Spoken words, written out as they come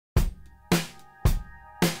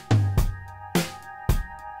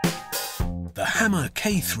Hammer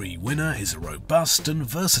K3 Winner is a robust and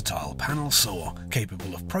versatile panel saw,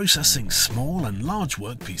 capable of processing small and large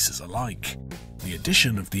workpieces alike. The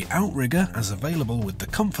addition of the outrigger, as available with the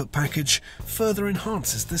Comfort package, further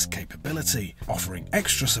enhances this capability, offering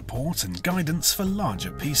extra support and guidance for larger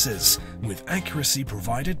pieces, with accuracy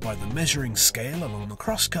provided by the measuring scale along the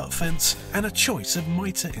crosscut fence and a choice of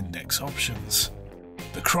miter index options.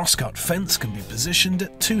 The crosscut fence can be positioned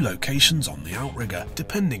at 2 locations on the outrigger,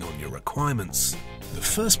 depending on your requirements. The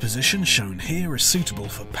first position shown here is suitable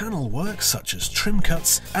for panel work such as trim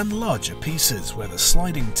cuts and larger pieces where the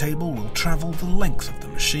sliding table will travel the length of the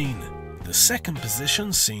machine. The second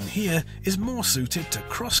position seen here is more suited to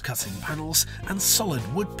cross-cutting panels and solid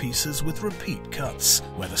wood pieces with repeat cuts,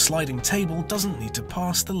 where the sliding table doesn't need to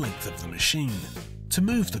pass the length of the machine. To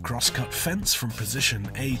move the crosscut fence from position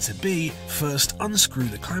A to B, first unscrew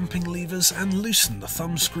the clamping levers and loosen the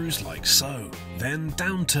thumb screws like so. Then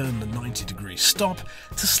downturn the 90-degree stop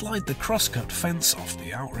to slide the crosscut fence off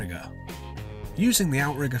the outrigger. Using the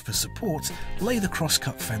outrigger for support, lay the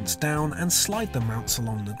crosscut fence down and slide the mounts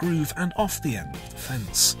along the groove and off the end of the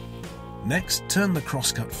fence. Next, turn the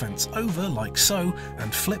crosscut fence over like so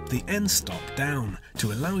and flip the end stop down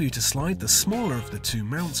to allow you to slide the smaller of the 2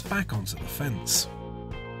 mounts back onto the fence.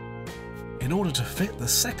 In order to fit the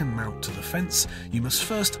second mount to the fence, you must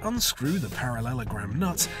first unscrew the parallelogram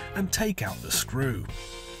nut and take out the screw.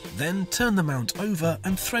 Then turn the mount over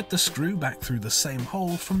and thread the screw back through the same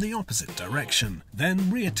hole from the opposite direction, then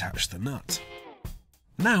reattach the nut.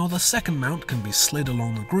 Now the second mount can be slid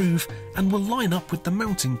along the groove and will line up with the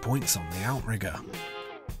mounting points on the outrigger.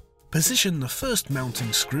 Position the first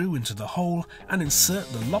mounting screw into the hole and insert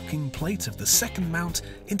the locking plate of the second mount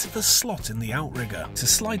into the slot in the outrigger to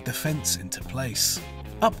slide the fence into place.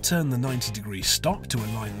 Upturn the 90-degree stop to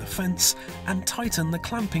align the fence and tighten the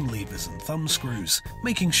clamping levers and thumb screws,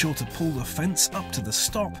 making sure to pull the fence up to the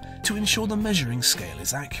stop to ensure the measuring scale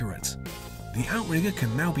is accurate. The outrigger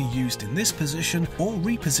can now be used in this position or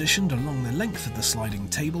repositioned along the length of the sliding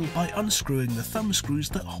table by unscrewing the thumb screws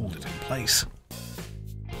that hold it in place.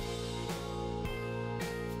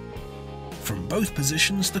 From both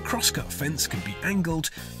positions, the crosscut fence can be angled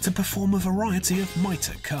to perform a variety of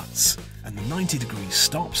miter cuts, and the 90-degree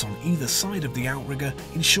stops on either side of the outrigger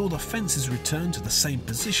ensure the fence is returned to the same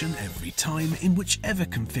position every time in whichever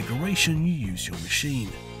configuration you use your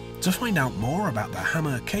machine. To find out more about the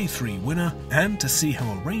Hammer K3 Winner and to see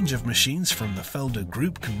how a range of machines from the Felder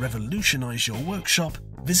group can revolutionize your workshop,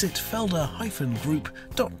 visit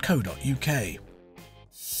felder-group.co.uk.